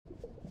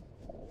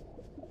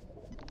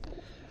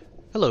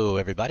Hello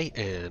everybody,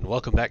 and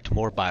welcome back to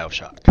more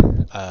Bioshock.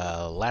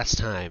 Last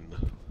time,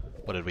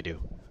 what did we do?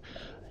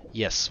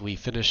 Yes, we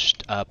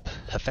finished up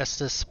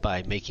Hephaestus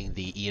by making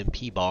the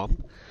EMP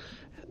bomb,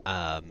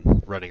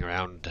 running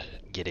around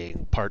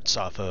getting parts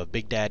off of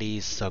Big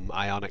Daddy's, some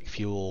ionic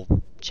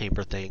fuel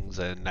chamber things,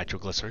 and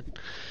nitroglycerin.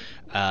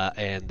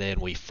 And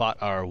then we fought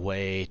our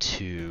way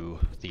to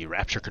the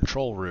Rapture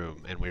control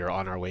room, and we were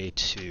on our way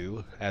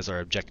to, as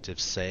our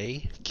objectives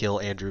say, kill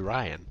Andrew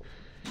Ryan.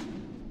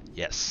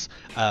 Yes.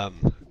 A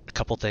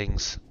couple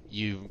things.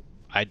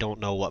 I don't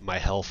know what my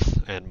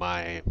health and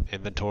my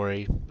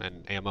inventory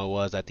and ammo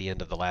was at the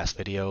end of the last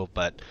video,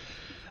 but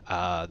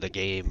the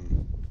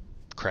game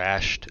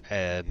crashed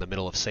in the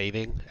middle of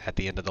saving at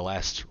the end of the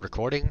last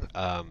recording,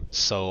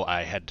 so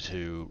I had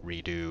to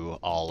redo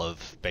all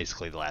of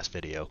basically the last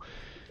video,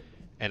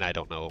 and I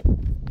don't know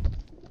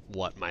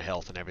what my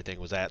health and everything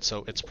was at,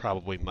 so it's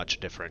probably much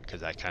different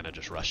because I kind of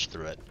just rushed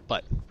through it.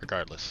 But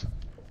regardless,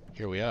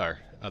 here we are,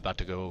 about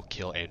to go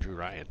kill Andrew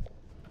Ryan.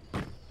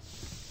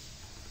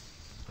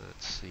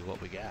 Let's see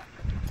what we got.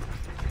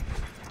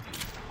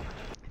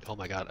 Oh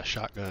my god, a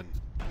shotgun.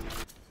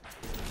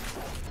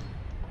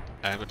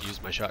 I haven't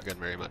used my shotgun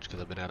very much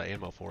because I've been out of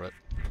ammo for it.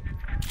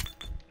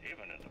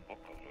 Even in the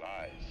book of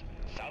lies,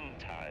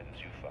 sometimes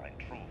you find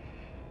truth.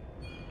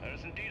 There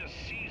is indeed a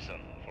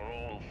season for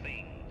all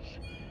things.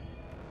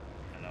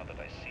 And now that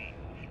I see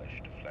you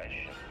flesh to flesh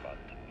and blood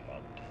to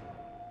blood,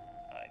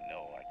 I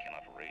know I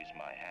cannot raise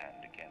my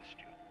hand against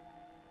you.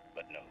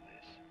 But know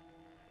this,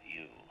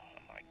 you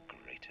are my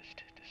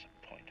greatest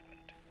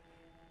disappointment.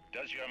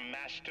 Does your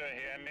master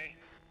hear me?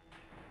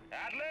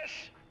 Atlas?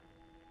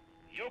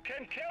 You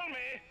can kill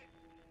me,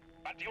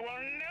 but you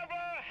will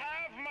never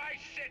have my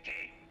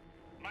city.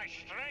 My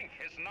strength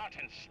is not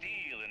in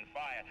steel and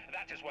fire.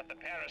 That is what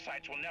the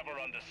parasites will never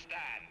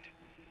understand.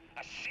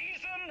 A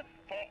season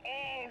for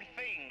all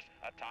things.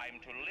 A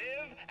time to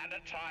live and a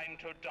time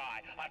to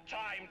die. A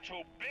time to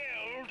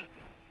build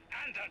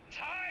and a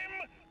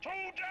time to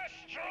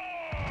destroy!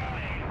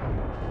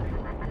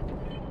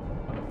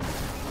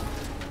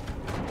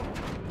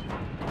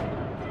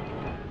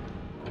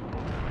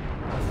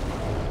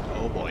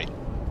 Oh boy.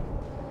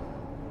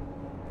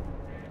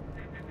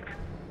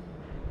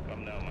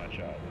 Come now, my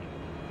child.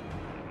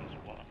 There is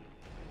one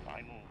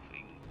final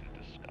thing to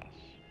discuss.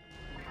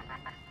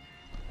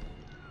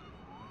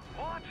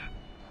 What?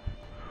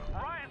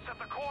 Ryan set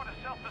the core to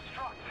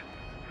self-destruct.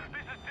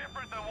 This is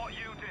different than what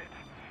you did.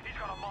 He's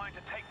got a mind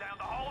to take down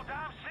the whole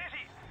damn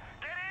city.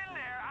 Get in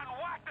there and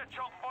whack the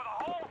chunk before the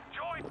whole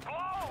joint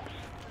blows.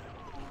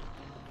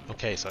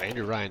 Okay, so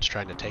Andrew Ryan's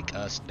trying to take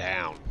us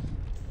down.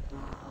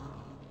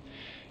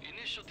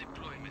 Initial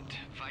deployment,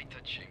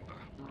 Vita Chamber.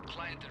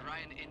 Client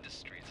Ryan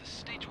Industries,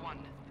 stage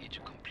 1,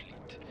 age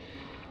complete.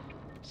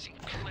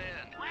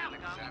 Sinclair and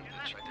Alexander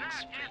tried to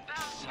explain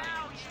the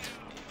science to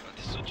me, but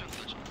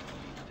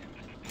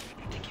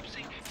they keep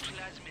saying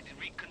plasmid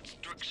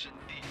reconstruction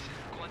this,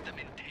 quantum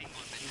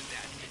entanglement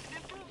that, and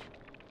then proof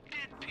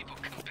dead people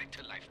come back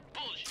to life.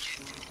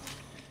 Bullshit!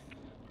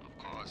 Of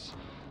course,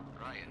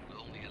 Ryan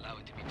will only allow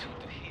it to be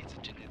tuned to his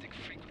genetic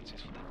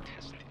frequencies for the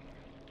testing.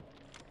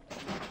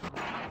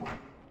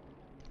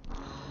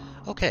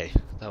 Okay,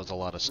 that was a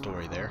lot of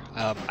story there.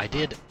 I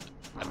did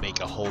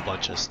make a whole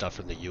bunch of stuff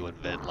from the UN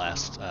vent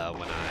last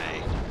when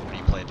I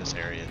replayed this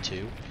area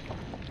too.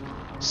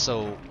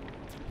 So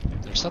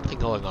there's something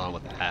going on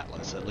with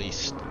Atlas. At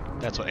least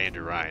that's what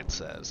Andrew Ryan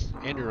says.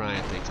 Andrew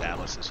Ryan thinks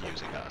Atlas is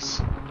using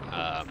us.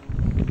 I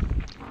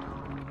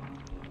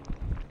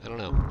don't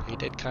know. He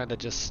did kind of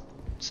just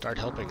start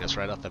helping us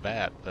right off the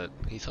bat, but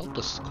he's helped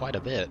us quite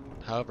a bit.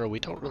 However, we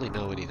don't really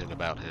know anything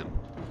about him.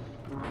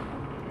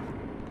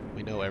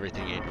 We know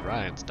everything Andrew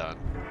Ryan's done.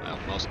 Well,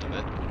 most of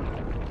it.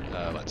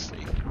 Let's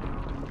see.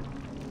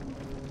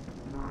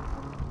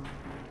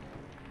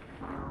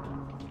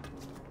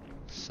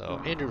 So,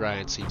 Andrew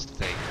Ryan seems to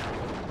think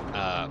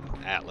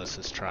Atlas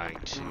is trying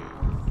to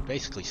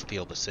basically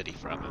steal the city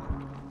from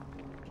him.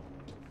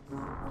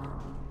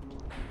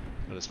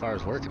 But as far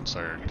as we're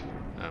concerned,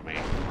 I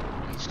mean,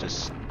 he's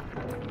just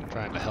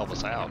trying to help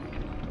us out.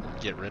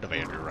 Get rid of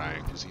Andrew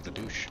Ryan, because he's a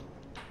douche.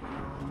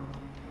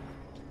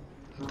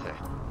 Okay.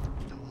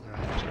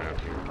 Items around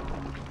here.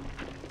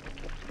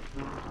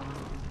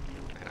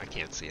 And I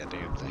can't see a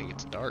damn thing,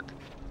 it's dark.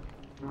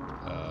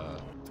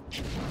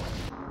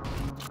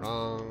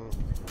 Wrong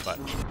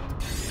button.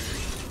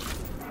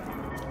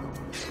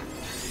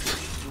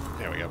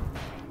 There we go.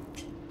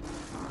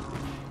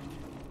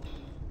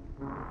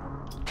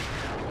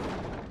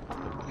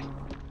 Oh boy.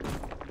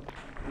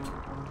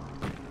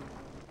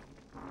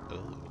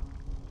 Oh.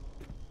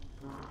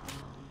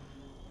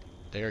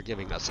 They are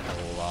giving us a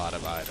lot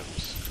of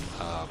items.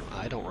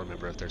 I don't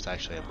remember if there's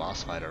actually a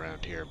boss fight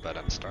around here, but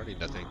I'm starting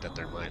to think that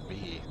there might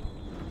be.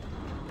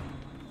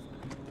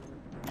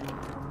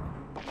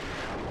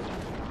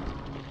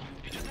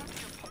 Did you talk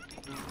to your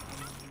puppy?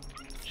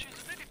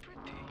 She's very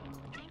pretty.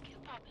 Thank you,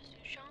 Papa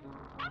Sushant.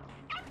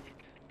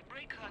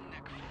 Break her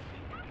neck for me.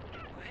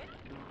 What?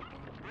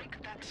 Break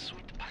that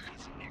sweet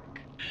puppy's neck.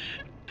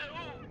 No!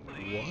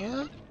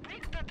 What?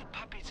 Break that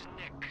puppy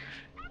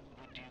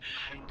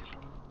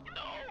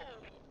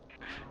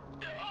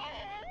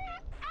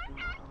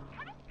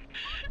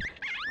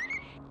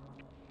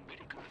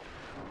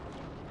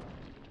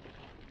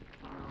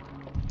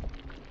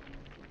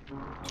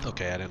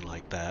Okay, I didn't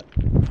like that.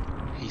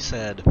 He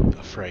said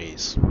a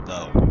phrase,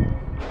 though,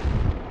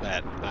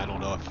 that I don't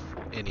know if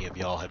any of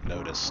y'all have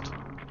noticed.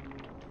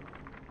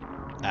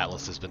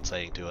 Atlas has been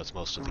saying to us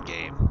most of the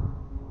game.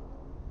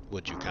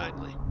 Would you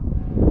kindly?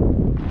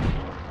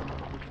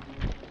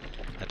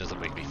 That doesn't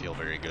make me feel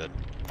very good.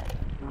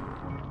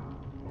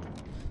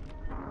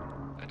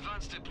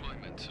 Advanced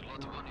deployment,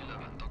 Lot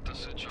 111, Dr.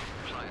 Suchov,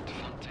 Client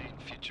Fontaine,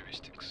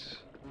 Futuristics.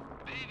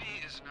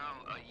 Baby is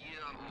now a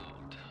year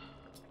old,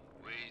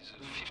 weighs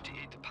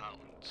 58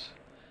 pounds,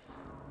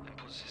 and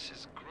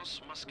possesses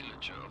gross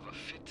musculature of a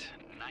fit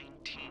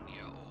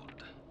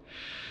 19-year-old.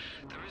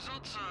 The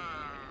results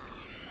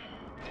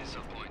are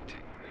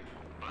disappointing,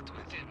 but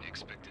within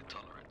expected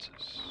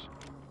tolerances.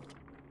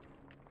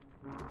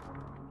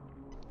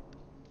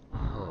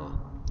 Huh.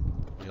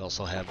 We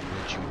also have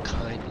Would You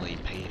Kindly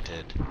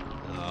painted.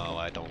 Oh,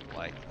 I don't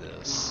like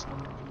this.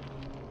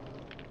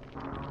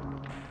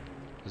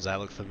 Does that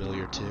look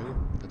familiar too?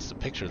 That's the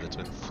picture that's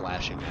been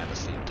flashing at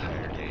us the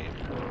entire game.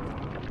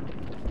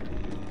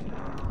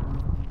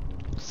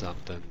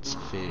 Something's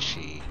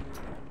fishy.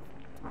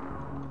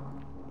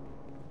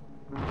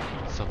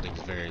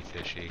 Something's very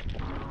fishy.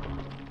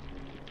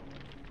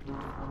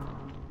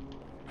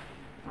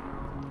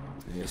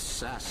 The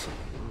assassin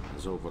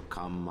has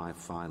overcome my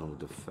final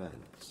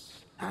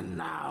defense, and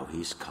now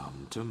he's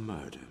come to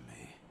murder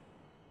me.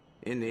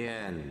 In the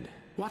end,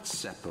 what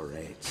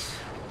separates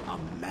a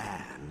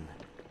man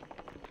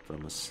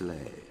from a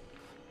slave?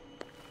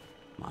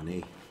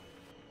 Money?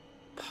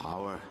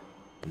 Power?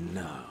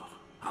 No.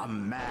 A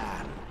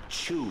man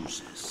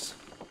chooses.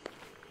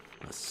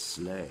 A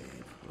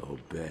slave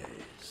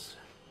obeys.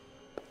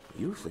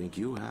 You think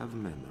you have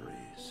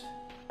memories.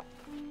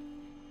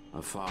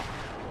 A father.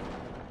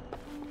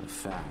 A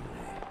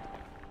family.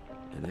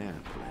 An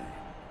airplane.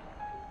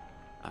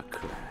 A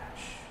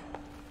crash.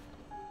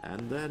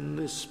 And then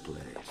this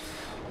place.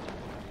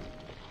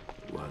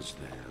 Was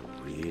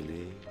there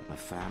really a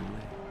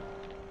family?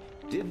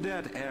 Did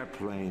that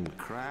airplane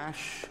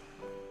crash?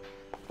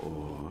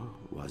 Or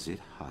was it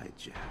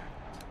hijacked?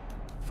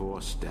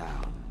 Forced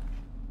down.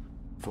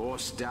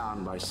 Forced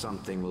down by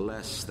something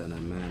less than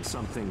a man.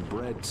 Something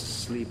bred to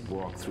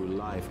sleepwalk through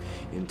life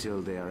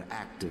until they are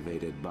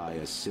activated by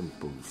a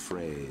simple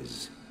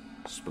phrase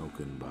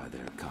spoken by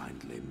their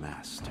kindly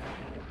master.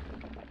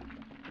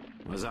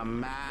 Was a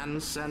man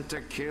sent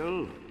to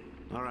kill?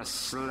 Or a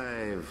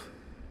slave?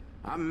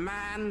 A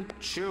man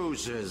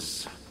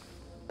chooses.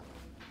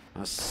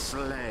 A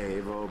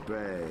slave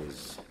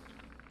obeys.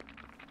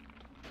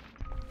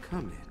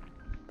 Come in.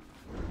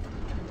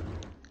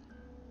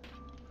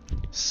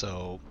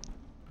 So,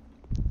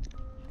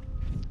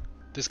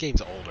 this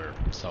game's older,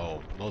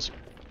 so most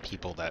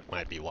people that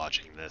might be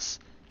watching this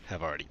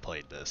have already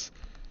played this.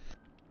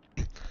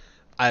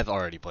 I've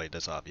already played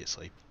this,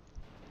 obviously.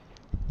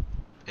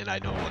 And I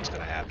know what's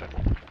going to happen,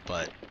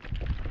 but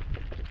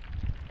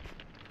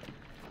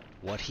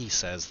what he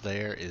says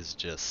there is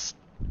just,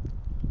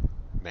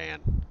 man.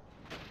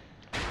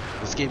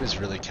 This game is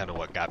really kind of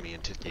what got me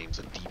into games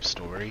of deep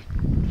story,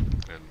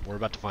 and we're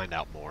about to find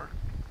out more.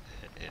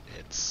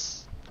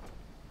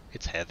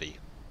 It's heavy.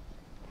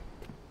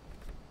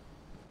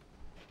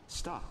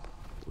 Stop,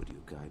 would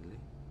you kindly?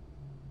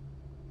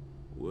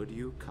 Would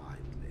you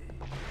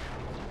kindly?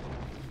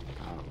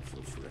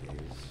 Powerful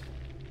phrase.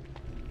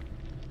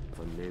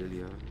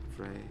 Familiar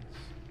phrase.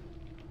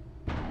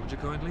 Would you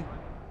kindly?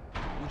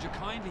 Would you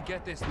kindly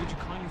get this? Would you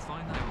kindly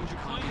find that? Would you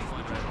kindly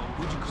find that?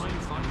 Would you kindly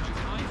find? Would you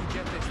kindly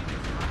get this?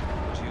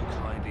 Would you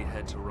kindly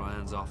head to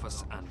Ryan's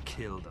office and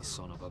kill the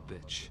son of a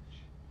bitch?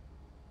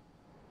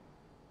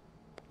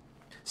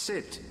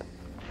 Sit,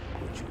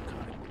 would you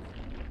kindly?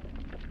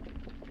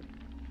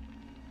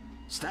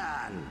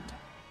 Stand,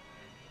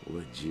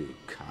 would you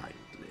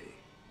kindly?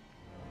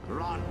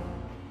 Run.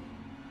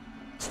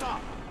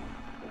 Stop.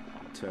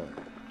 Turn.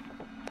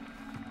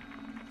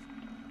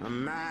 A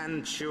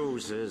man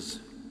chooses.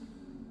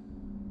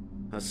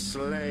 A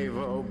slave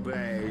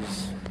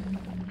obeys.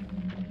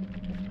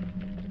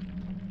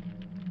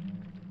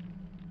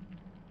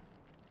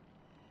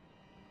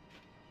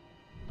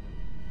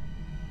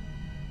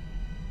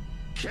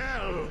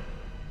 Kill!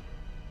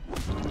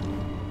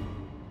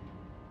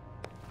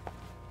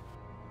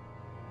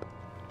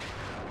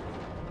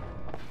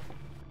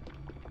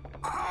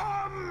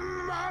 A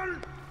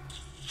man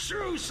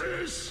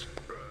chooses!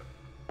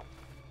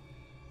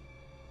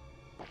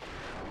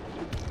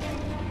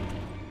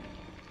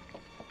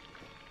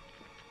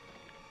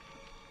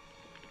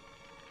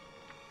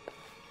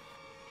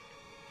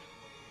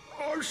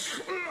 A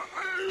slave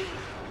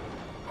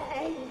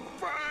obeys!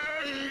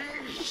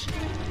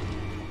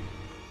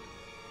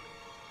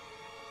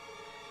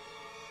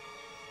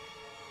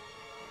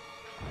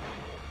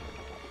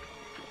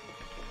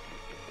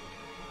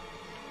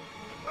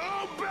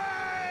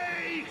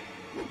 Obey!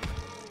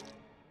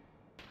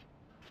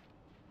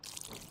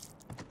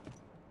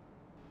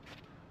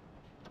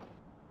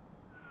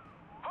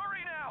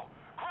 Hurry now!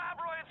 Grab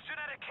Ryan's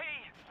genetic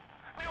key!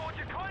 Now, would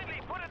you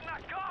kindly put it in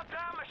that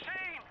goddamn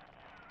machine?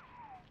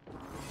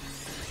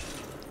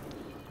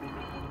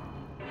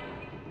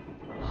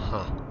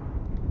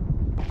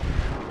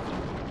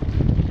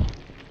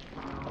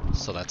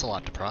 So that's a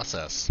lot to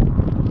process.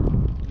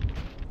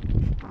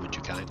 Would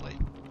you kindly?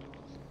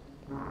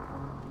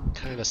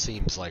 Kinda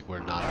seems like we're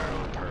not our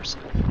own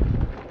person.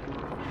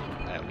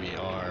 That we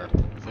are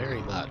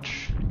very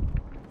much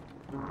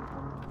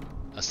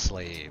a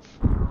slave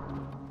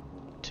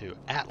to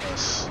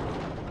Atlas,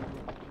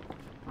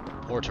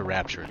 or to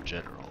Rapture in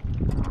general.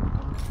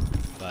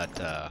 But,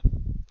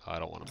 I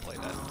don't want to play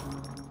that.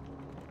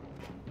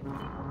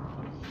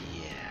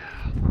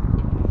 Yeah.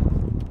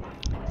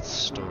 The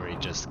story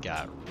just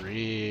got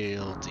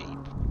real deep.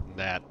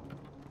 That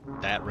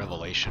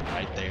revelation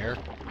right there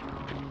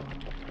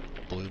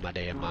blew my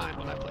damn mind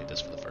when I played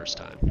this for the first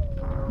time.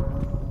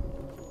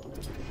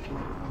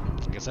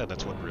 Like I said,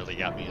 that's what really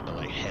got me into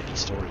like heavy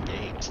story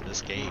games.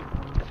 This game,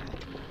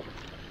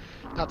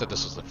 not that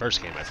this was the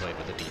first game I played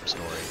with a deep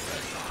story,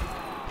 but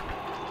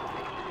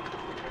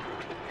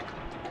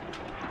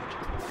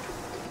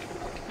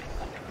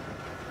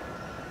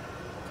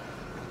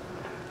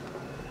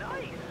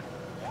Nice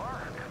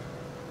work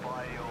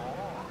by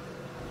all.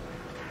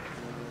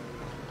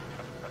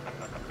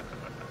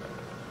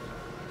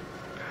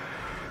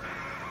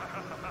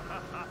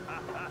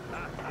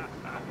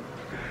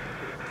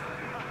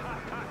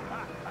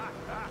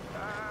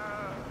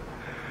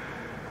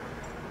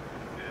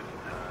 It's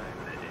time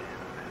to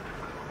end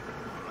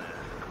this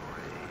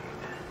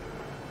masquerade.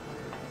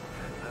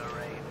 There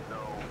ain't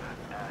no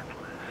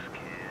Atlas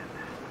kid.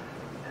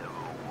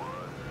 Never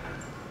was.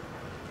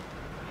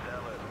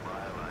 Selling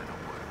my line of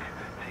work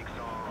takes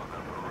on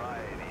a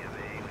variety of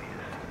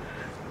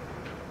aliases.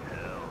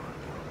 Hell,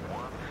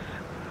 once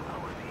I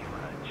was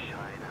even a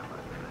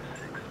Chinaman for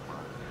 6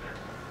 months.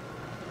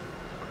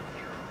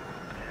 You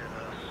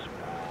never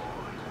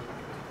swore,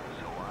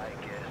 so I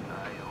guess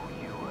I owe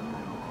you a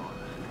little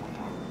honesty.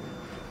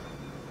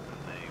 The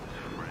name's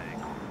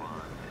Frank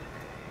Fonte.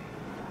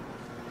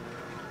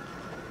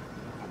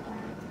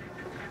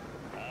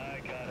 I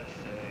gotta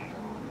say,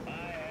 I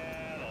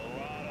had a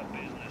lot of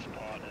business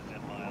partners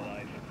in my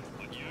life,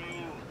 but you,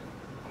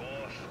 of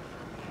course,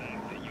 the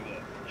fact that you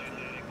were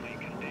genetically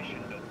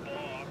conditioned to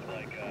bark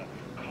like a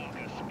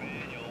cocker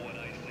spaniel when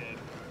I said,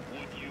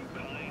 would you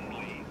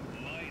kindly,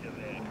 might have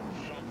had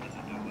something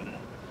to do with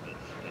it, but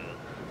still,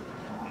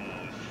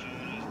 as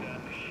soon as that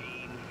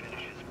machine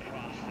finishes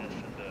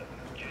processing the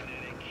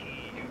genetic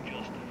key you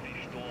just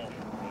fished off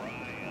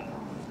Ryan,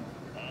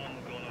 I'm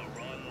gonna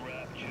run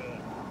Rapture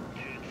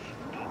tits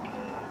to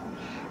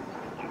toes.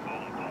 You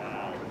got it,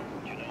 pal.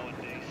 You know what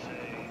they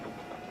say.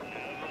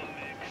 Never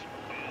mix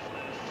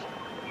business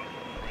with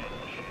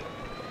friendship.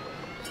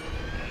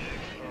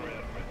 Thanks for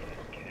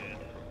everything, kid.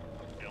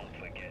 Don't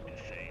forget to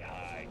say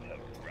hi to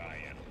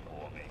Ryan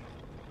for me.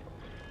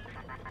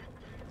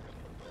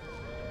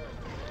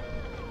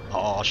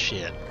 oh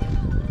shit.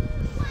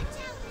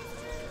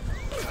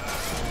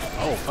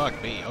 Oh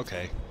fuck me.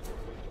 Okay.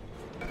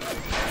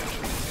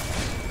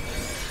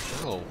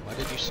 Oh, why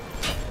did you?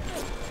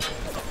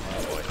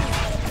 Oh boy.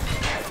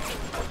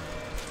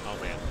 Oh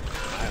man,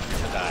 I'm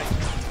gonna die.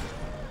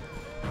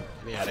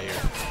 Get me out of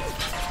here.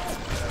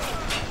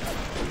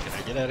 Can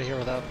I get out of here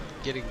without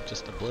getting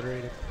just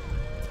obliterated?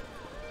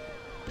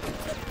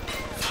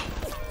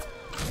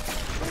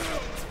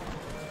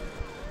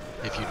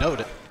 If you note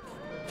it.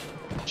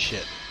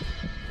 Shit.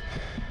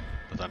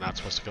 Was I not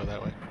supposed to go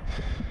that way?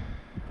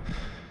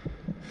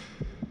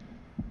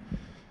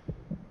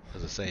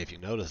 As I say, if you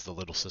notice, the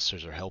little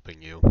sisters are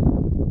helping you.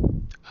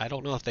 I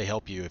don't know if they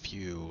help you if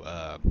you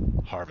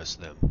harvest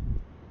them,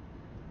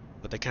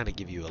 but they kind of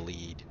give you a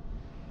lead.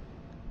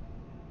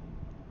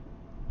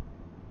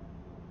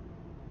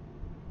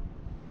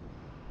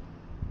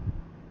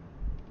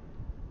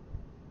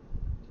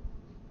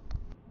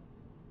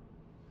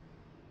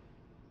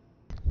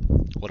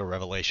 What a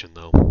revelation,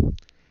 though.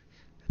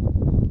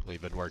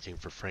 We've been working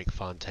for Frank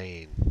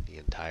Fontaine the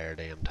entire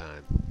damn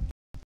time.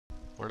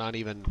 We're not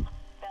even...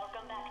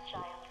 Welcome back,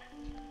 child.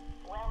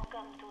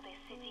 Welcome to the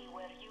city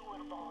where you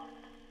were born.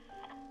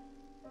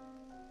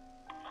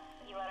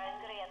 You are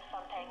angry at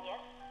Fontaine,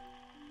 yes?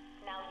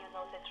 Now you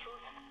know the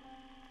truth.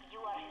 You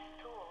are his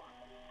tool,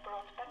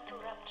 brought back to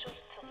Rapture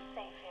to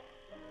save him.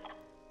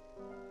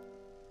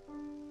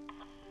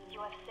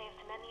 You have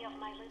saved many of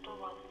my little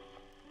ones.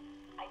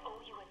 I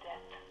owe you a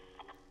debt.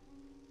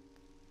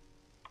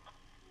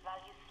 While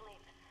you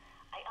sleep,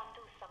 I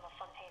undo some of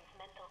Fontaine's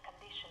mental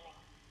conditioning.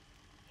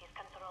 His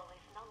control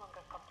is no longer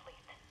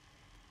complete,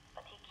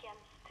 but he can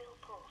still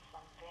pull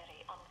some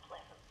very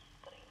unpleasant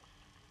strings.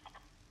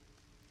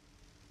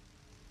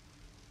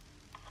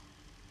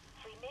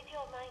 We made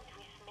your mind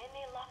with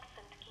many locks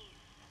and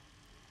keys.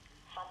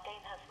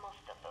 Fontaine has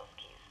most of those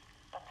keys,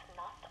 but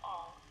not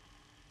all.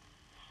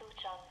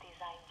 Suchong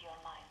designed your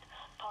mind,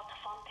 taught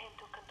Fontaine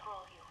to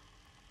control you.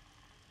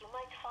 You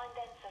might find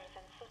answers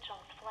in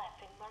Suchong's flat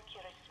in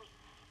Mercury Suites.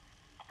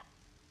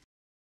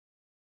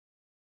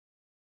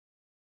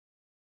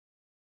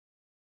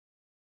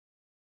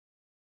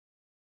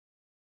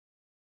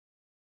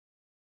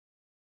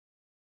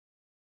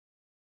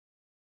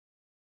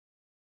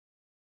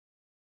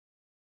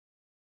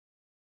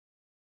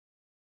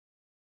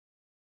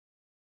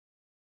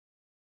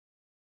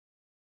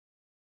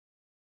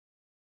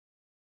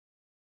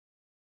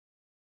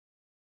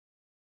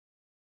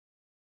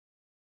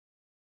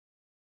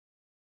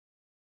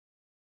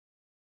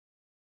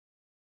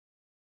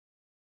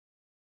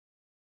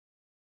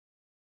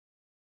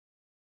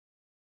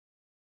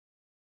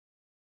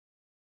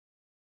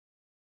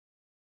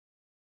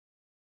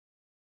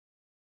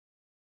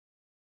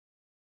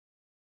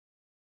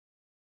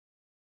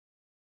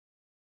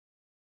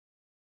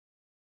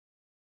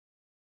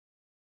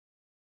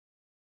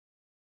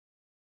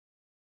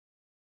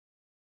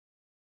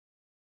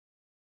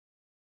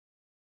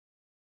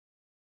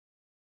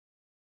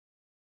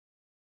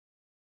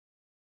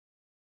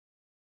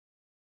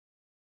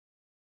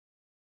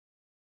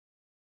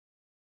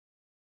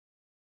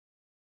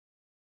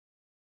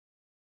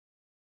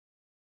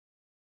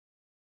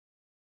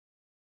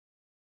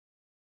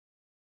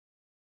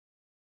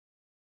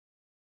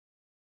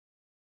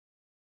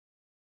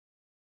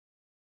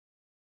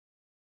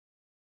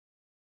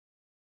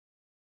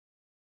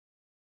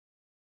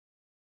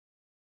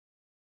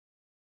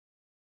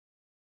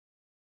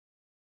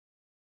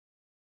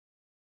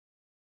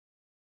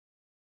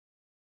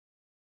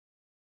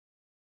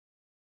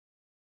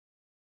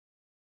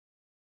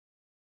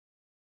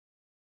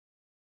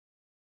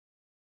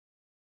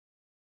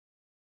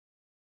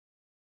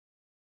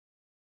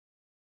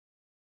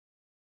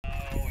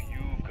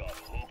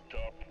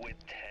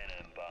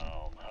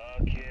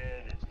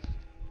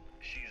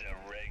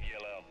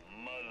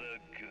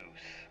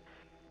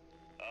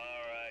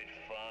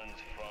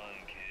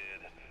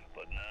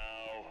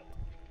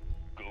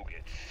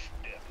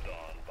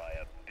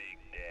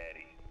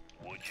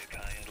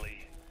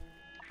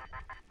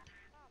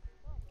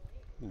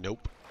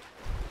 Nope.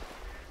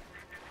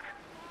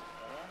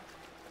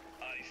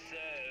 I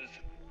says,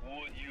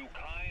 would you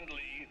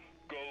kindly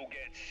go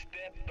get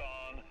stepped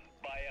on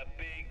by a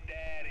big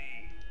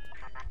daddy?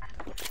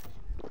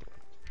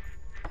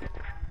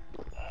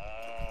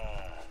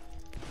 Ah,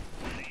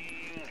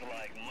 seems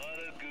like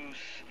Mother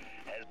Goose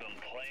has been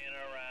playing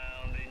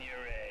around in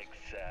your egg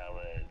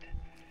salad.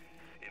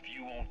 If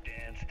you won't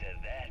dance to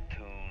that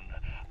tune,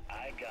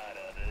 I got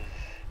others.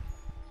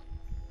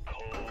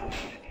 Code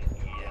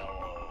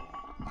Yellow.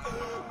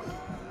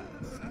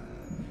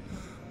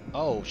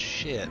 Oh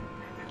shit.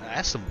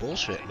 That's some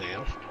bullshit,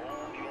 man.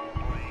 Told your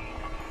brain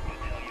to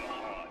tell your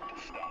heart to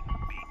stop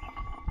beating.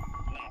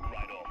 Not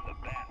right off the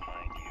bat,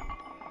 mind you.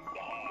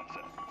 The heart's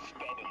a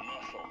stubborn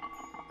muscle,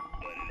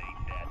 but it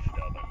ain't that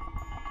stubborn.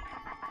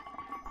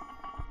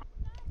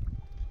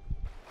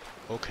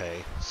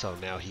 Okay, so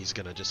now he's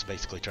gonna just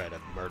basically try to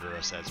murder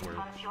us as we're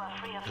Once you are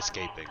free of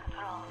escaping. Fontaine's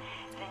control,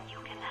 then you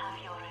can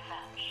have your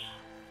revenge.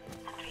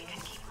 And we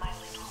can keep my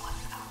little one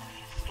out of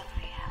his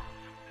filthy hands.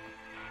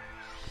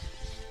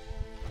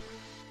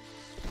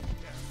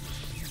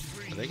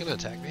 Are they gonna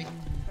attack me?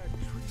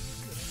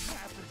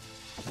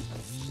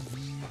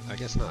 I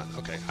guess not.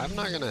 Okay, I'm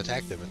not gonna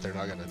attack them if they're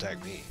not gonna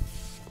attack me.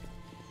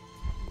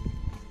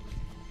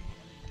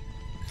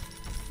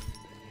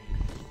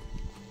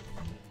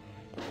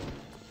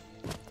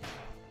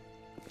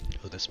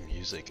 Oh, this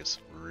music is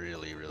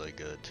really, really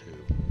good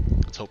too.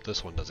 Let's hope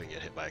this one doesn't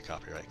get hit by a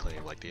copyright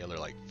claim like the other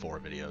like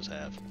 4 videos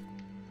have.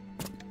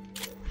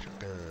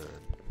 Shotgun.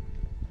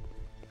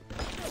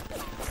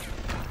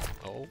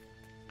 Oh,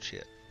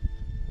 shit.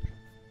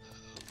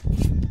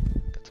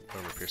 Got some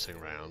armor-piercing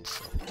rounds.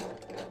 So.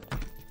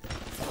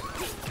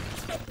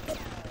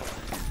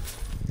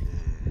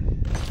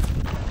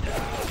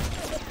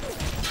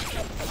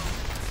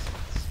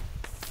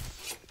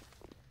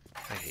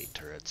 I hate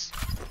turrets.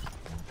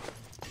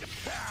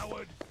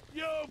 Coward!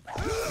 You!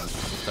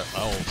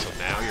 Oh, so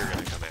now you're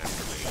gonna come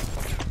after me.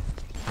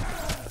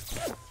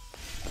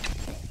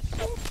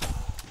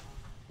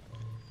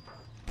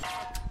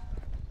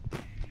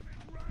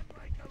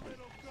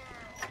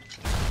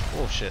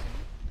 Oh shit.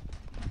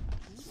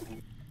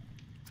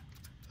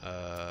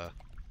 No.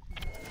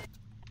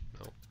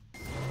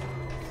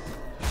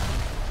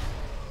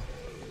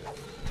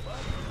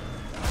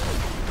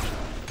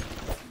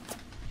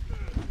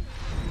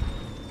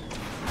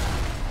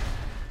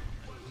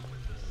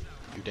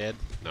 You dead?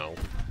 No.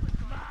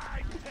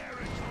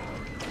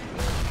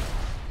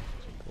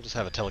 We'll just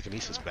have a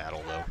telekinesis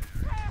battle though.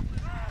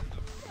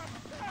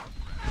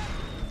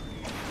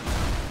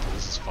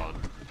 This is fun.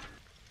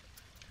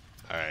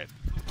 Alright.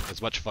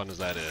 As much fun as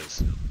that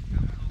is.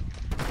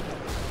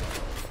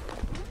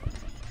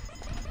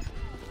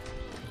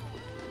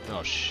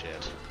 Oh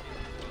shit.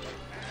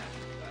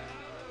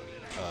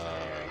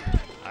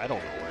 I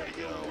don't know where to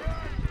go.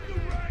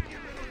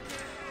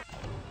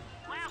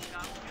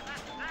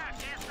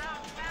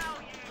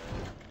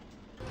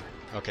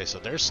 Okay, so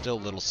there's still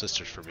little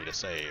sisters for me to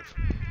save.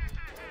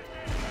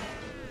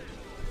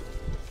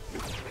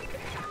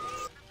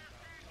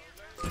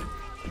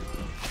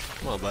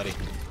 Come on, buddy.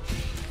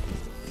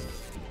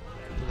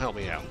 Come help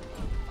me out.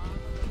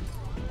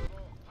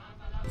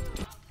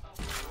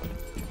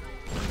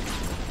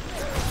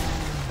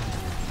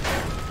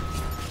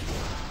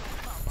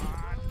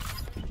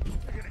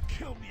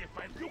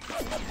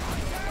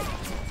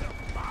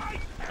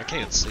 I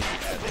can't see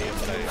that damn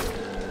thing.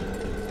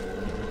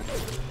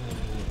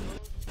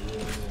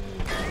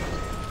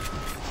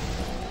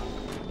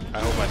 I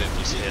hope I didn't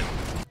just hit.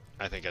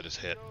 I think I just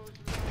hit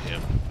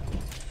him.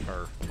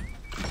 Her.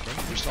 Okay,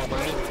 you're still on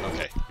my end?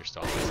 Okay, you're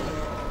still on my side.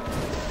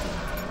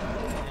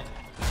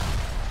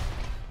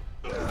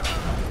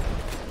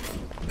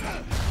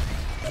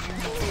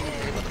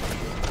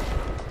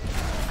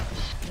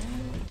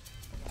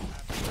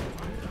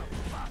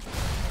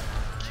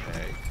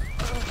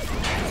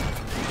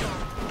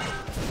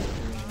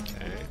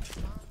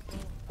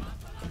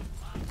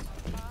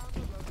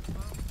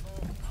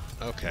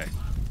 Okay.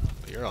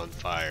 Well, you're on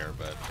fire,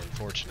 but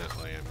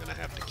unfortunately I'm gonna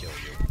have to kill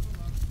you.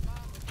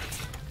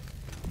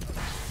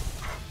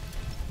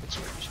 Let's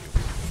hurt you.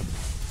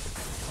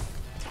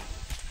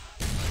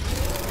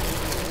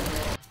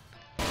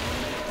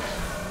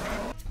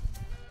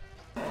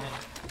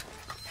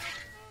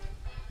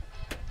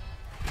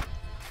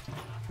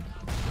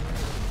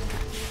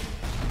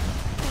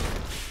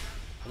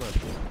 Come on.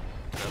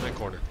 Down that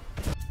corner.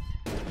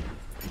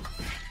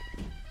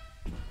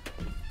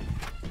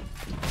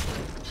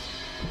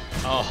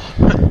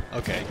 Oh,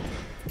 okay.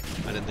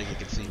 I didn't think he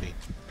could see me.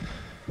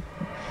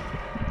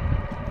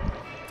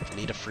 I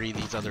need to free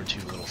these other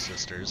 2 little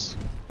sisters,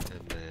 and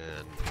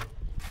then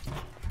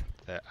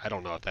I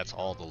don't know if that's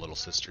all the little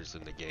sisters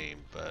in the game,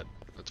 but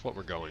that's what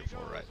we're going for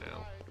right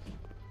now.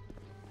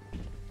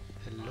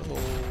 Hello.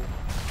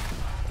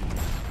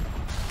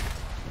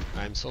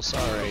 I'm so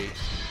sorry.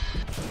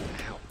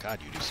 Ow, God,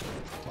 you do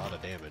a lot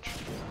of damage.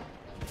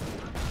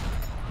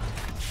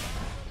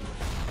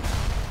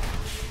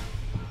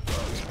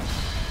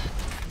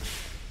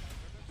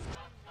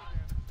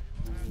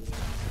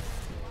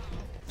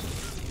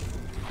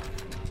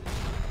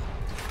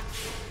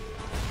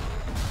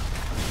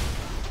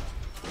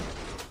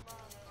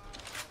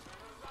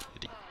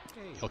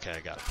 Okay,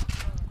 I got it.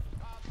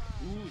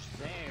 Who's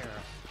there?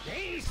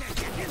 They said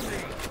you hit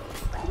me!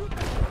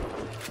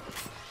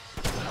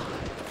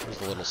 Where's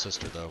the little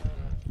sister, though?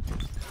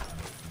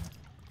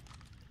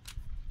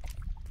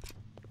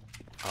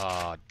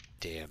 Aw,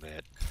 damn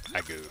it.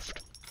 I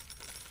goofed.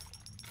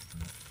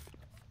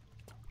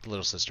 The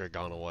little sister had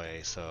gone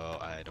away, so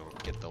I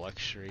don't get the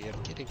luxury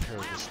of getting her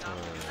this time.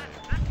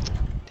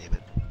 Damn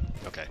it.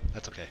 Okay,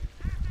 that's okay.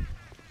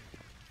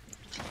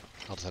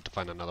 I'll just have to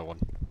find another one.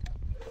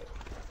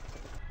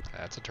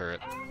 That's a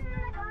turret. God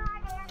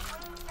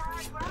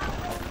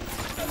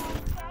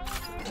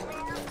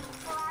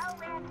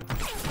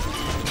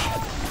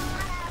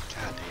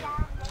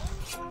damn.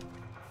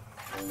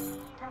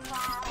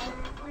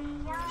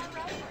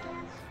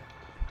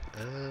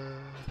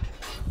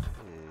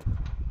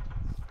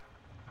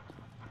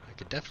 I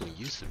could definitely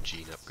use some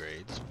gene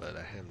upgrades, but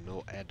I have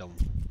no add-on.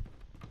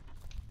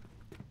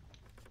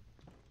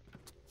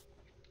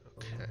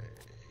 Okay.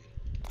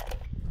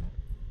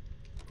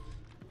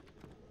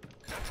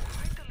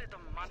 Quite a little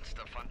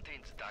monster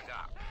Fontaine's dug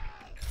up.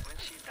 When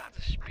she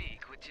does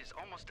speak, which is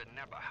almost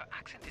never, her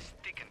accent is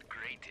thick and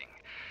grating.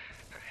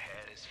 Her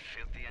hair is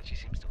filthy and she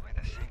seems to wear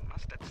the same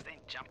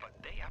mustard-stained jumper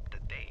day after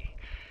day.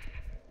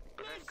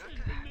 But I've got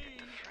to hand it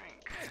to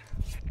Frank.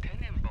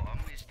 Tenenbaum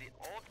is the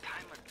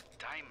old-timer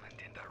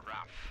diamond in the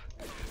rough.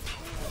 No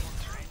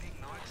training,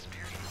 no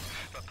experience,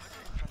 but put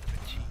her in front of a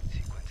gene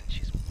sequence and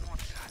she's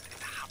Mozart in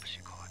the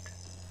harpsichord.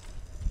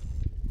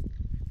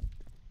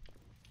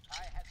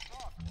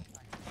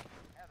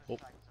 Oh.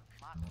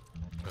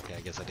 Okay,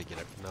 I guess I did get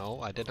it.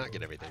 No, I did not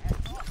get everything.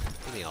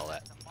 Give me all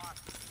that.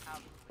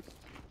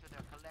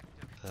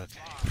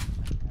 Okay.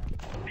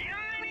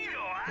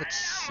 Let's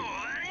see.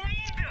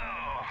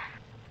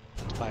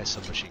 Let's buy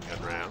some machine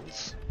gun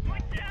rounds.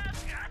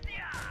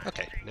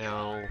 Okay,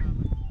 now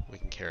we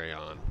can carry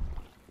on.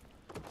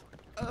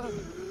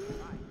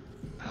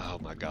 Oh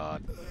my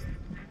god.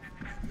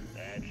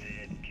 That's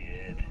it,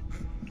 kid.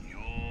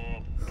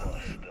 You're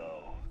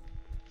busto.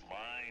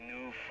 My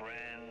new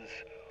friends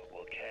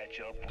will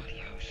catch up with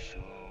you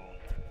soon.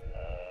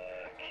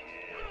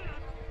 Kid.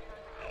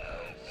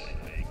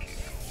 I'll make it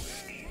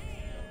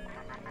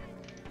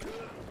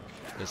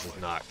quick. This is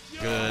not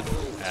good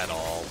at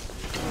all.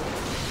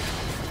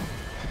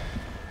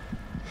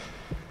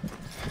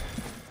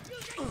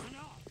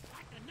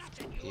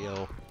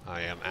 Heal.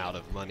 I am out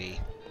of money.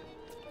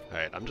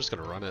 Alright, I'm just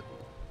gonna run it.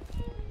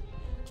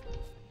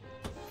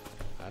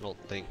 I don't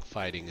think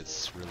fighting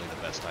is really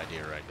the best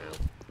idea right now.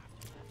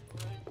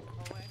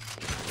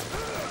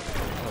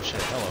 Oh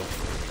shit, hello.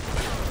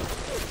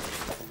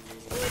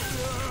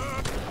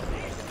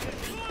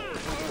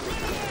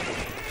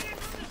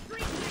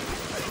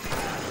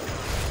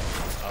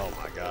 Oh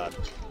my god.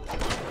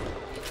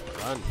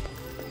 Run.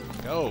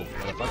 Go,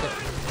 motherfucker.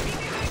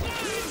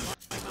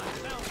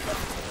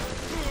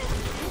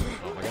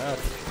 Oh my god.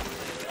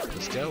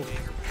 Let's go.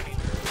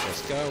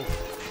 Let's go.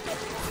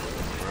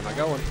 Where am I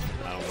going?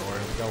 I don't know where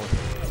I'm going.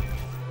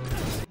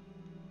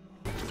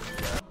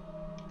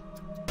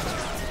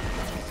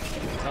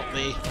 Help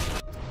me.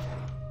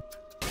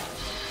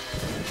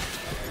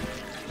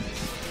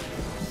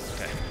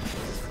 Okay.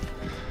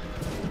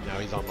 Now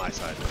he's on my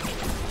side.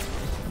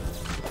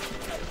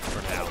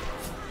 For now.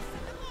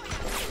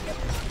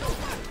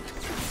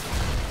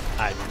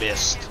 I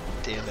missed.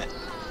 Damn it.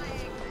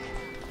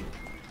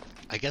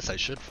 I guess I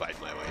should fight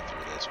my way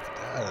through this, but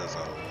that is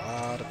a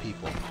lot of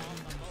people.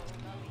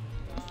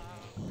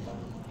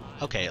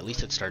 Okay, at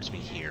least it starts me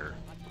here.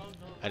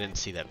 I didn't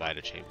see that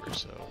Vita chamber,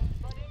 so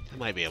I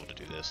might be able to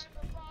do this.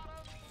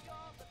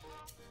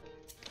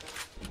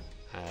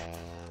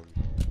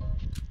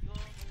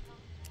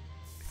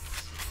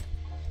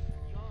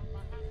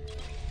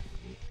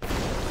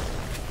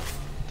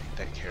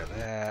 Take care of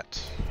that.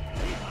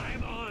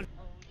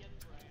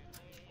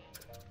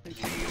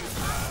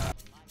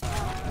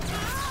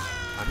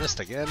 I missed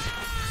again.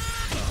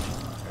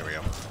 There we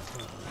go.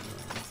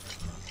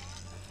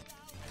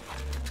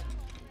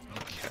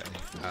 Okay.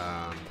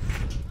 I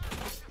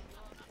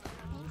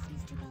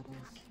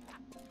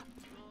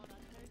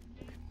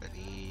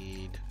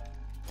need to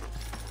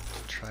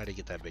try to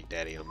get that Big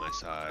Daddy on my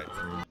side.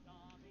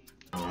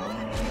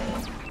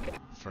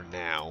 For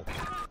now.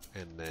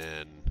 And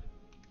then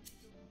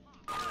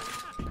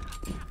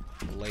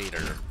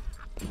later.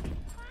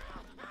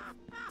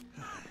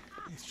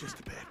 It's just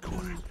a bad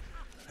corner.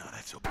 No,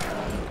 that's okay.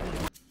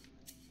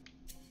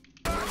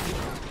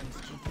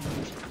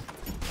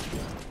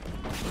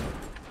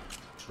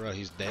 Bro,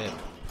 he's dead.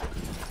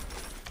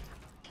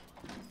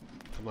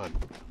 Come on.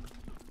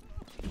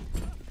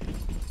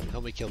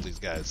 Help me kill these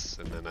guys,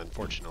 and then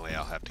unfortunately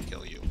I'll have to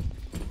kill you.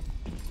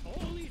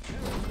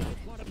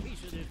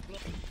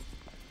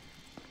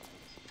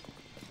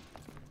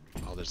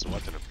 Oh, there's a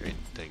weapon upgrade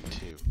thing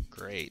too.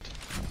 Great.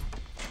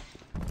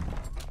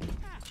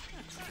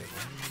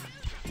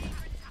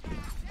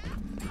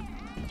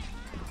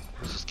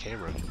 Where's this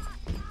camera?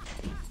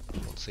 I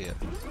don't see it.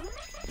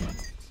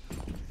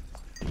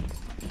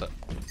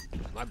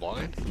 Am I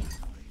blind?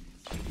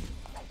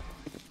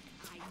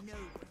 I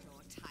know what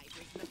your type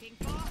is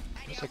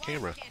Where's the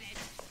camera?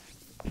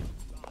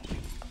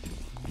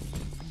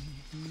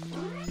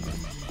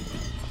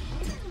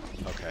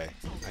 Okay,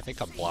 I think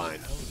I'm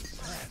blind.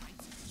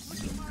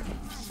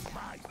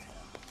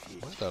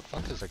 What the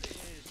fuck is a...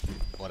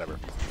 Whatever.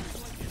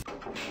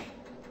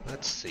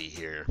 Let's see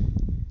here.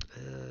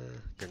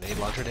 Grenade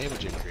launcher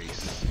damage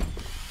increase.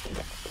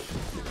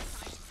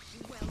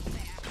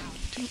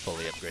 2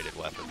 fully upgraded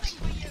weapons.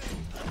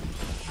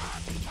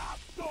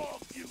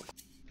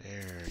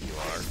 There you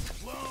are.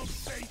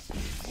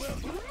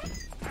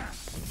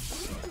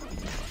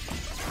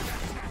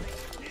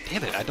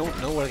 Damn it, I don't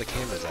know where the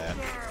camera's at.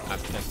 I'm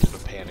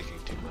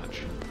panicking too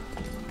much.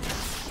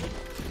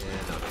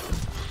 Yeah, no.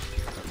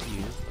 Up to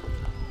you.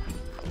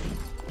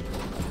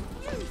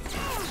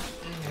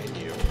 And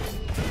you.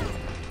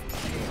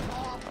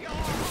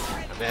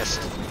 I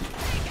missed.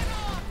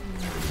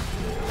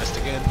 I missed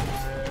again.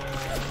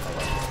 Oh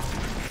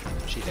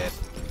well. She dead.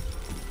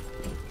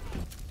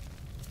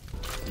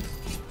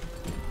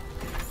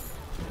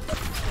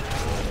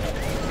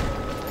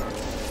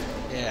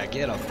 Yeah,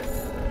 get him.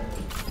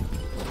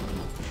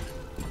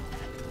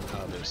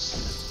 Oh,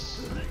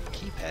 there's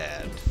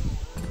keypad.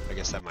 I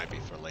guess that might be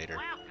for later.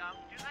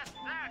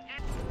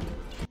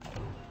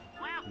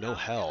 No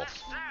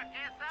health.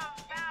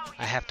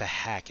 I have to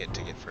hack it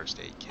to get first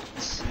aid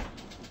kits.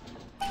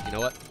 You know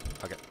what?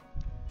 Okay.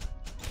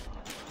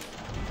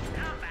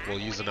 We'll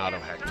use an auto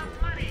hack tool.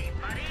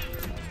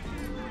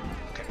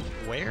 Okay,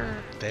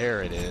 where?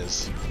 There it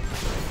is.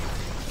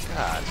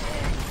 God.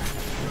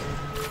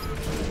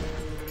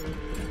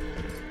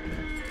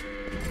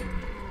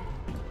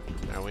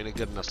 Now we're in a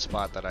good enough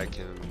spot that I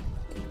can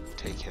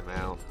take him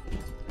out.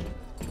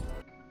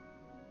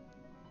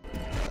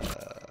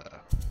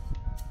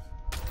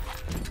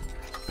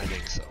 I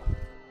think so.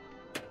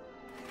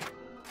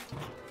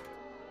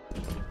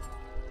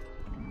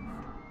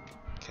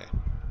 Okay.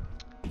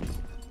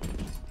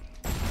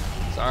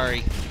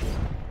 Sorry.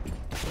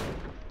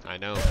 I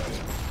know.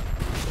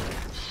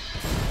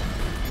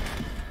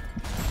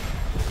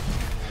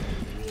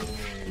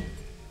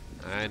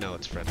 I know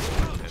it's friendly,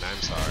 and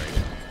I'm sorry.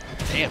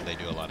 Damn, they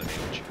do a lot of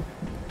damage.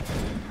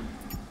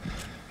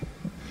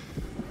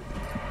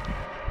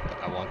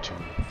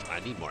 I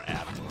need more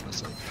Adam,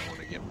 honestly. I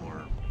want to get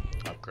more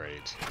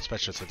upgrades,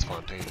 especially since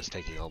Fontaine is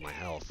taking all my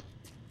health.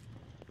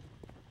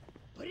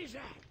 What is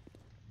that?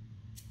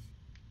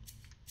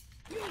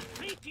 You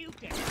think you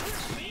can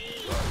hurt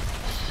me?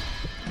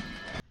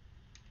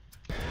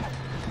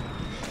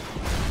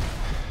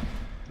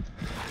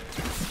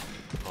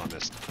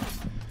 Honest.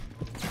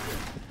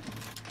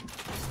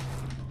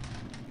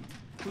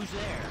 Who's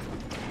there?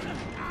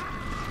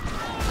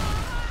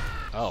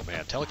 Oh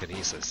man,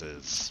 telekinesis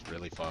is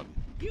really fun.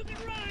 You can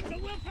run,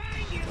 but we'll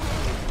find you.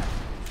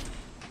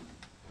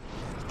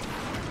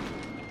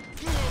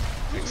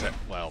 Except,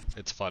 well,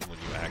 it's fun when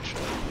you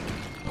actually...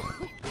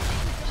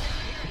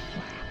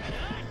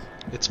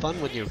 It's fun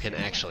when you can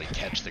actually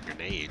catch the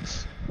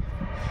grenades.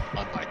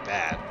 Unlike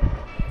that.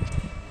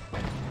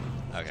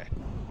 Okay.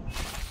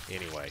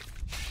 Anyway.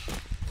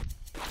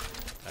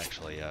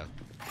 Actually,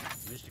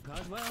 Mr.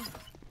 Coswell?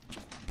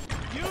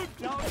 You don't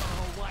know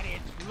what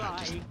it's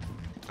like.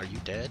 Are you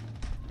dead?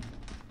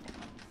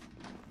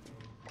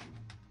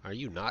 Are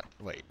you not?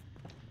 Wait.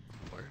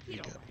 Where did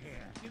you go?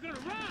 You're gonna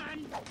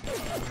run!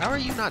 How are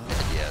you not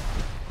dead yet?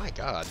 My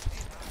god.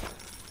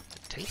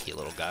 Tanky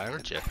little guy,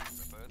 aren't you?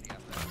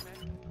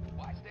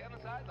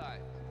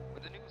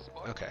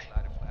 Okay.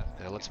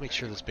 Now let's make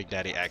sure this Big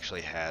Daddy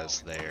actually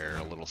has their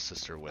little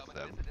sister with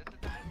them.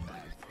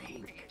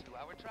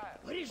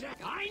 What is that?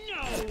 I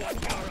know what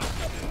you're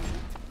up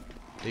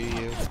to! Do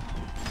you?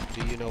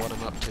 Do you know what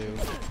I'm up to?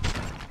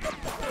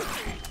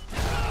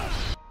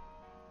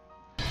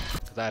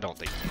 Because I don't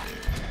think you do.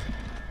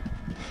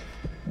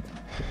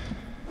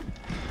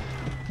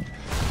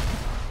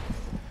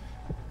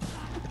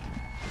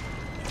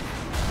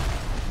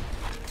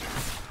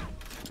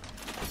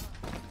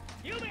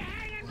 You'll be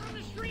hanging on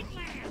the street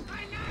lamp!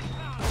 I'm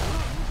not.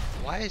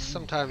 Why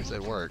sometimes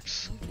it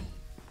works?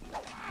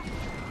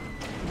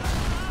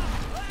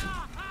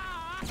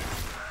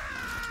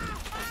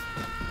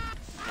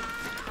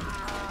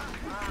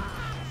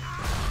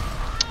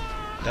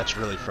 That's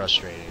really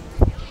frustrating.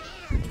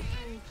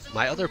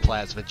 My other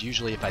plasmids,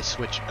 usually if I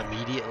switch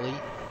immediately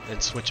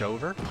and switch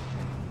over,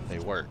 they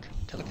work.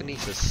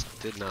 Telekinesis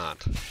did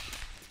not.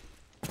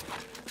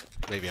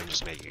 Maybe I'm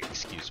just making an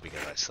excuse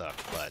because I suck,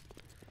 but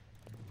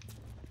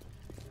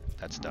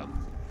that's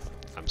dumb.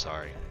 I'm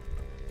sorry.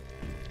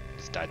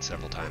 Just died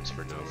several times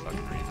for no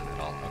fucking reason at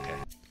all. Okay.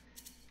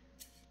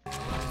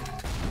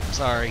 I'm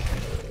sorry.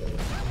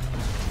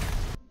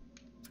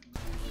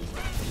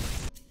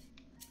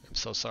 I'm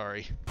so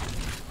sorry.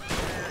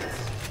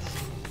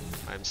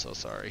 I'm so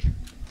sorry.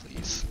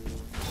 Please.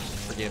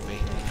 Forgive me.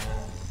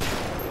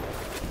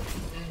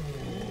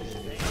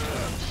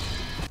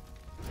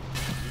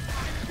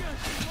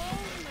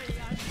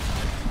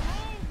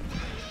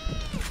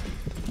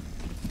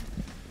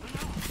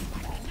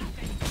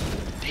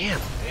 Damn,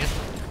 man.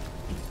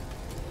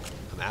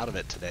 I'm out of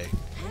it today.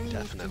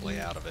 Definitely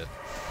out of it.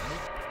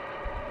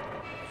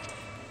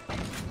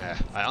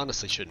 I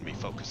honestly shouldn't be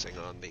focusing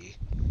on the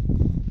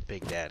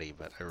Big Daddy,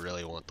 but I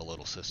really want the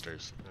little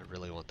sisters. I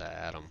really want that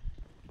Adam.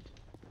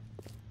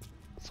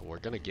 So we're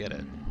gonna get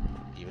it,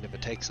 even if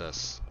it takes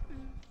us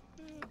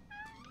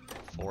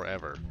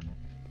forever.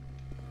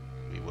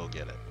 We will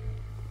get it.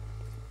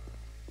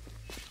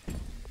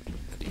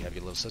 And do you have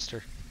your little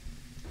sister?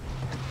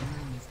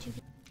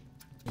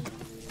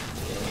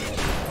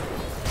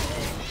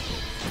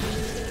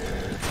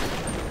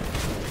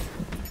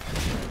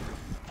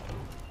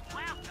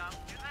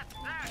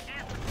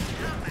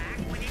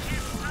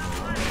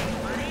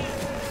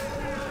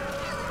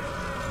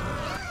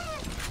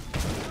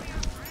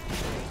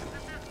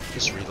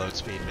 This reload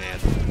speed, man.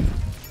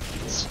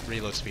 This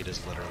reload speed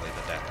is literally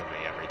the death of me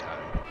every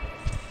time.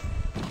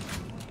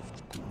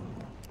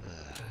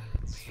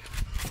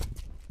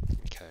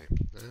 Okay.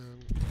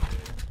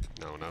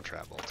 No, no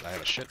trap bolts. I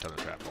have a shit ton of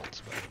trap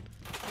bolts,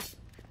 but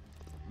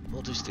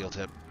we'll do steel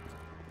tip.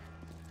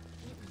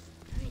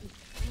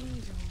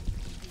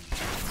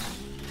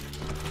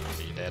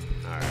 Are you dead?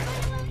 Alright.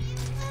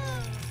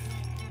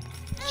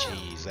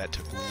 Jeez, that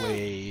took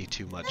way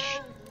too much.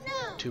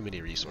 Too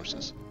many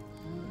resources.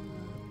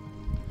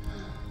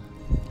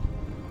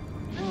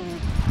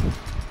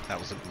 That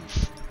was an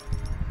oof.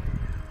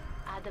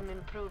 Adam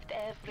improved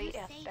every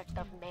aspect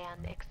of man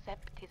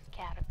except his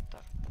character.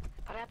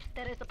 Perhaps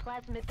there is a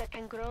plasmid that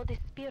can grow the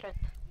spirit.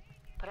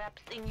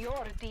 Perhaps in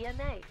your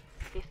DNA,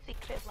 the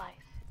secret lies.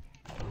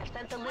 I've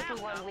sent a little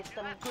one with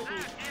some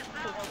goodies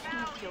to help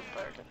ease your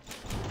burden.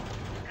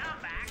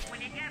 Come back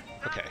when you get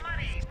some Okay.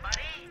 money,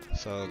 buddy.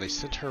 So they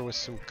sent her with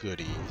some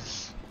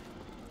goodies.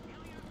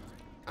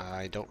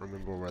 I don't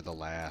remember where the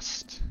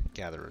last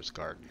Gatherer's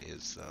Garden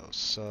is though,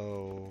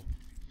 so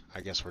I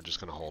guess we're just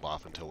gonna hold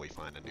off until we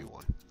find a new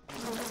one.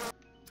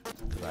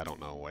 Because I don't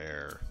know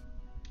where.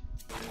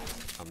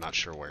 I'm not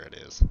sure where it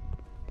is.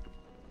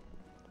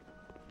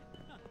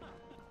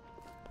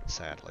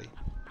 Sadly.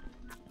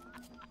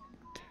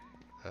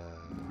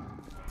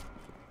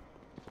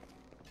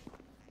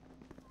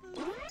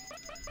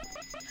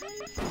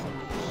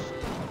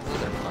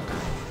 Motherfucker.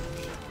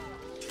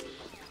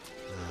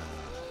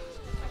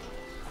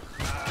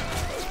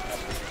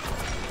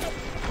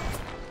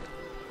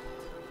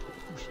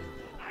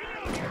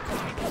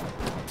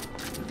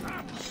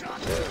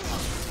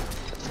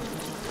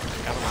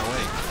 Out of my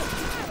way.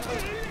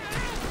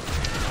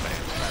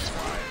 Man, that's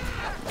why.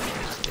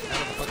 Just get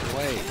out of the fucking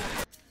way.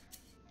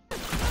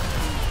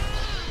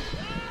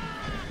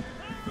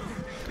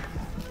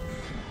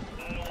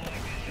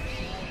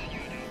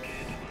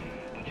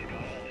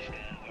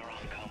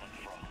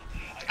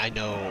 I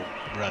know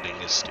running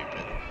is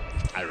stupid.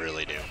 I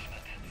really do.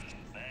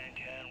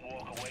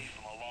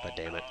 But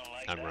damn it,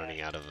 I'm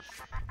running out of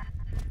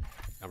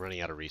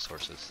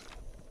resources.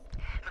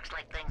 Looks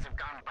like things have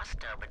gone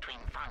busto between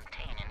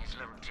Fontaine and his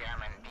little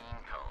German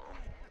beanpole.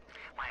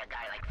 Why a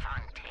guy like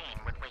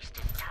Fontaine would waste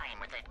his time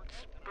with that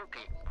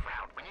spooky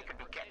crowd when he could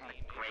be getting the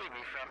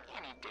gravy from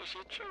any dish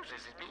he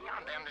chooses is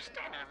beyond the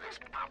understanding of this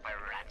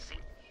paparazzi.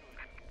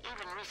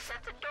 Even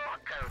reset the door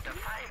code to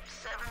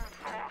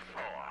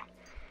 5744.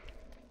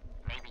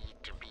 Maybe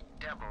to be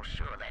double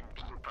sure that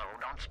beanpole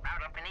don't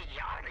sprout up in his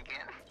yard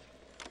again.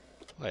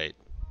 Wait.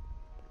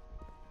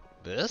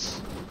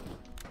 This?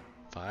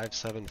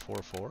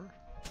 5744?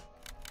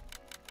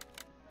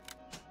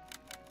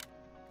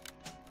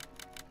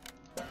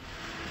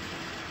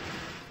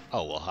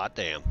 Oh, well, hot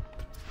damn. The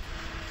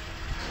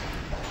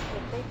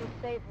way to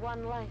save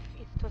one life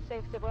is to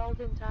save the world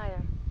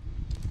entire.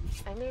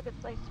 I made a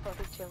place for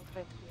the children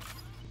here,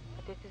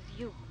 but it is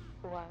you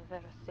who are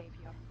their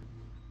savior.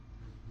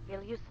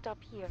 Will you stop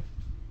here,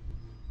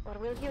 or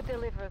will you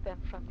deliver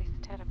them from this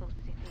terrible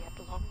city at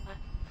long last?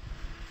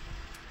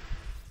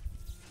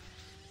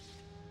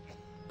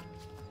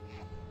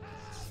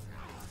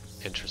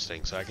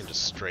 Interesting, so I can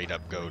just straight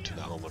up go to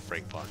the home of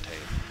Frank Fontaine.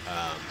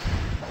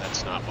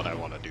 That's not what I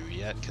want to do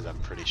yet, because I'm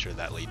pretty sure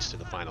that leads to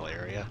the final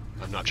area.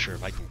 I'm not sure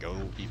if I can go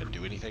even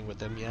do anything with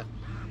them yet.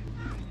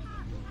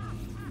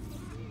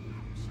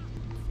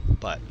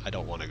 But I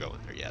don't want to go in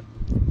there yet.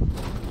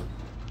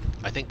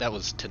 I think that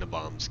was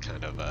Tenenbaum's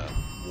kind of a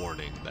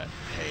warning that,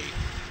 hey,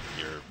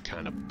 you're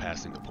kind of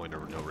passing the point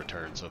of no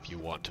return, so if you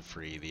want to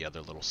free the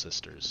other little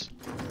sisters.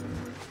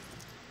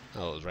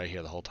 Oh, it was right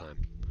here the whole time.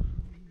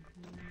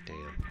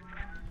 Damn.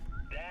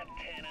 That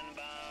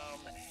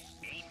Tenenbaum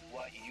ain't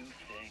what you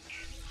think.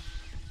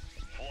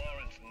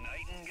 Florence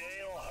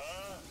Nightingale,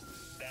 huh?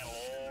 That'll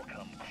all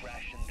come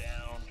crashing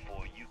down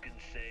for you can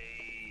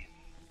say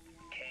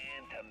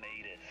canned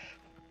tomatoes.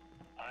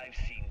 I've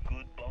seen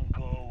good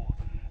bunco,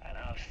 and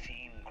I've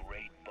seen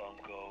great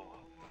bunco.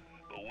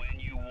 But when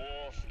you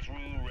waltz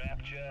through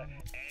Rapture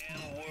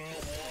and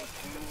World War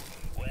II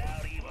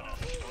without even a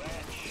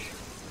scratch,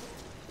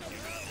 you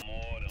got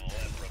more than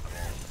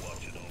leprechauns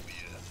watching over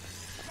you.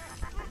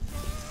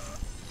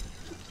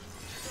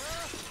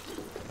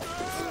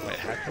 Wait,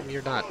 how come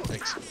you're not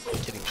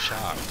getting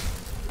shocked?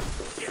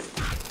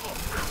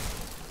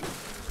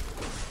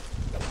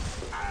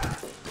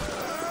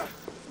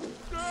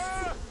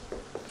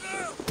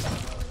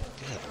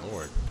 Good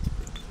lord.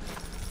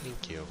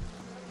 Thank you.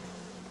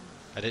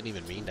 I didn't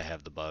even mean to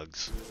have the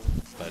bugs,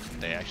 but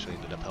they actually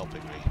ended up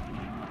helping me.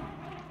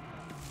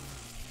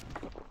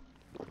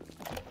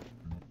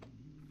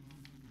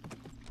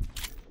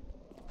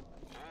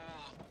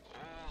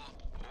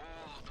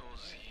 All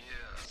those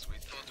years, we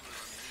thought we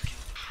were making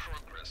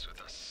progress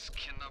with our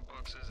Skinner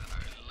boxes and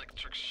our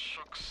electric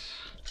shocks.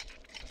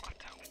 What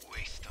a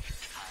waste of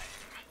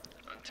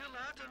time. Until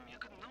Adam, you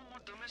could no more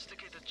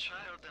domesticate a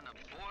child than a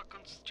boa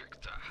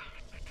constrictor.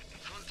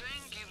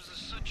 Fontaine gives a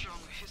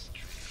Suchong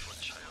history for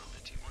child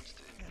that he wants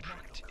to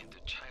imprint into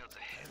child's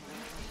head.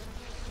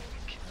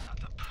 Kid, not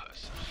a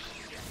person.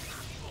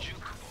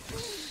 Jukebox.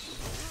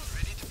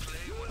 Ready to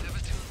play whatever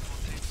tune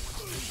Fontaine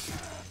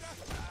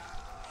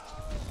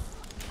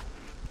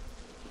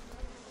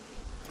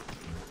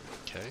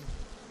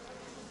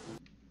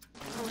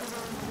wants to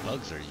hear. Okay.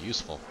 Bugs are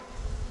useful.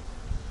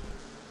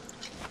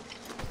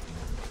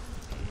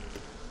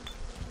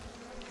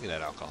 Give me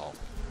that alcohol.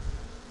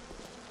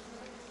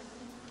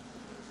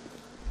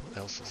 What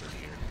else is in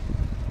here?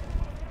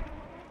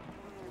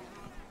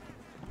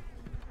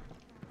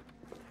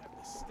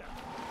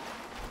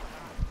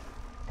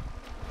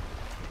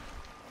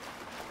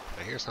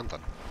 I hear something.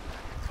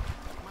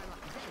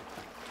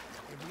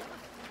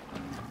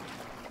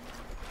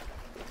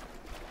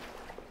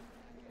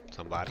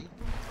 Somebody?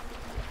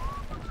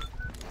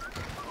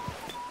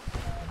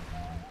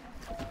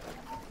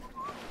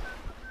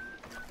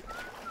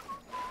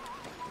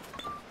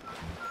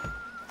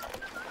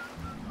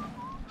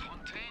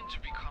 Fontaine's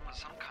become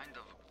some kind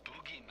of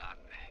boogeyman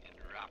in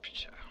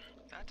Rapture.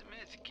 That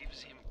myth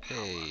gives him power.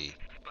 Hey.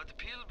 But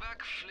peel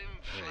back flim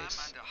flam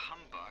Nice. and a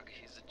humbug,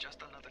 he's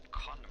just another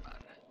con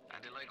man.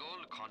 And like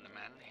all con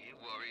men, he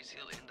worries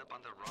he'll end up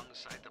on the wrong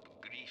side of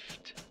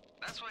grieft.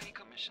 That's why he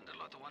commissioned a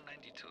Lot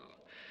 192.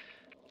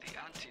 The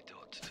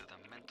antidote to the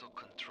mental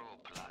control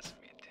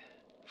plasmid.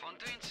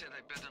 Fontaine said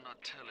I better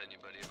not tell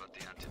anybody about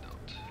the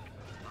antidote.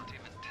 Not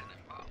even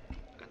Tenenbaum.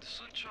 And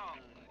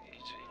Suchong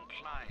is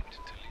inclined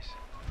to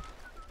listen.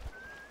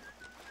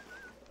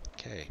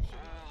 Okay.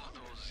 All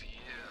those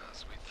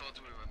years, we thought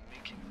we were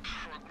making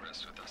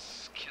progress with our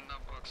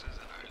Skinner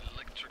boxes and our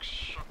electric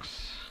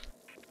shocks.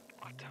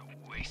 What a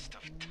waste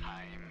of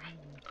time.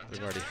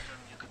 We've already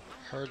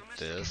heard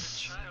this.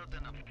 Child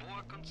and a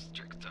boa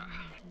constrictor.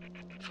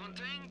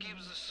 Fontaine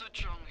gives a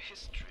Suchong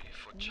history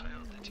for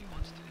child that he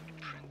wants to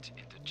imprint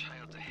into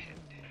child's head.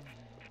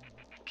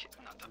 Kid,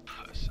 not a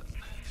person.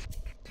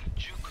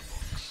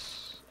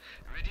 Jukebox.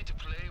 Ready to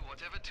play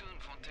whatever tune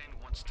Fontaine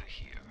wants to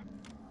hear.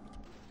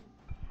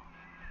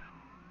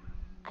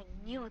 I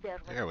knew there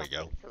was There we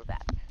go. something to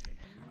that.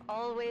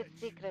 Always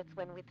secrets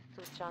when with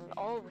Suchong,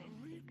 always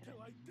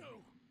secrets.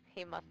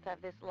 He must have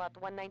this Lot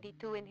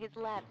 192 in his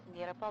labs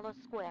near Apollo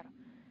Square.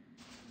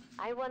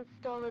 I once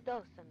stole a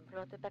dose and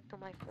brought it back to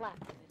my flat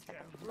on the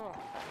second floor.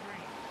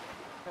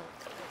 Those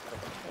kids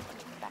would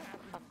take me back to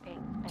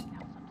Fontaine's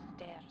penthouse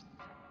upstairs.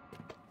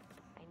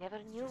 I never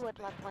knew what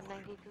Lot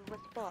 192 was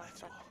for,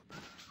 but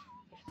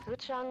if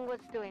Suchong was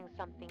doing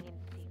something in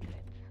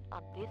secret,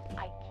 on this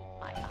I keep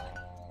my eye.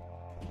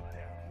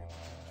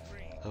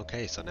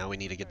 Okay, so now we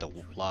need to get the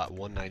Lot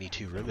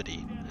 192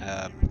 remedy.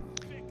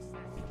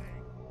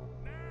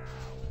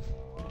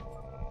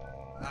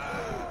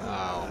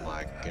 Oh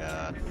my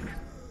god.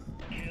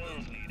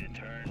 Kills me to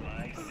turn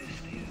like this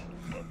to you,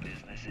 but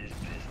business is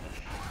business.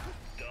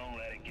 Don't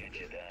let it get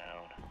you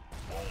down.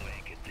 Won't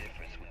make a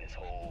difference when this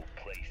whole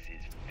place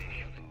is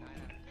fish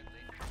food.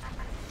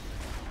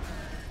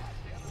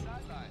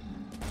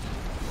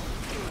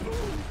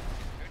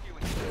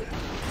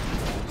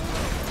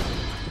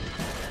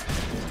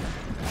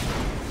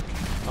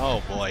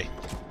 Oh boy.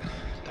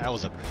 That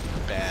was a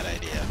bad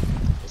idea.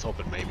 I was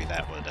hoping maybe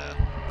that would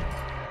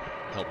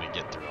help me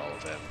get through all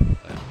of them.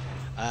 But,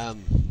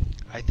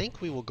 I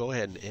think we will go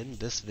ahead and end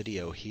this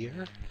video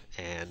here,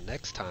 and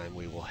next time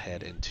we will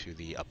head into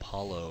the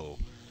Apollo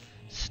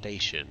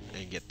station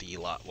and get the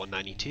Lot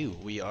 192.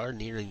 We are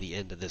nearing the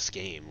end of this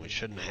game. We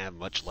shouldn't have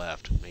much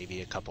left,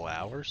 maybe a couple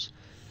hours.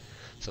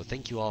 So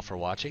thank you all for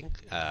watching.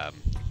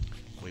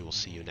 We will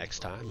see you next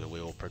time, and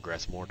we will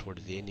progress more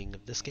towards the ending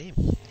of this game.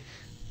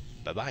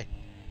 Bye-bye.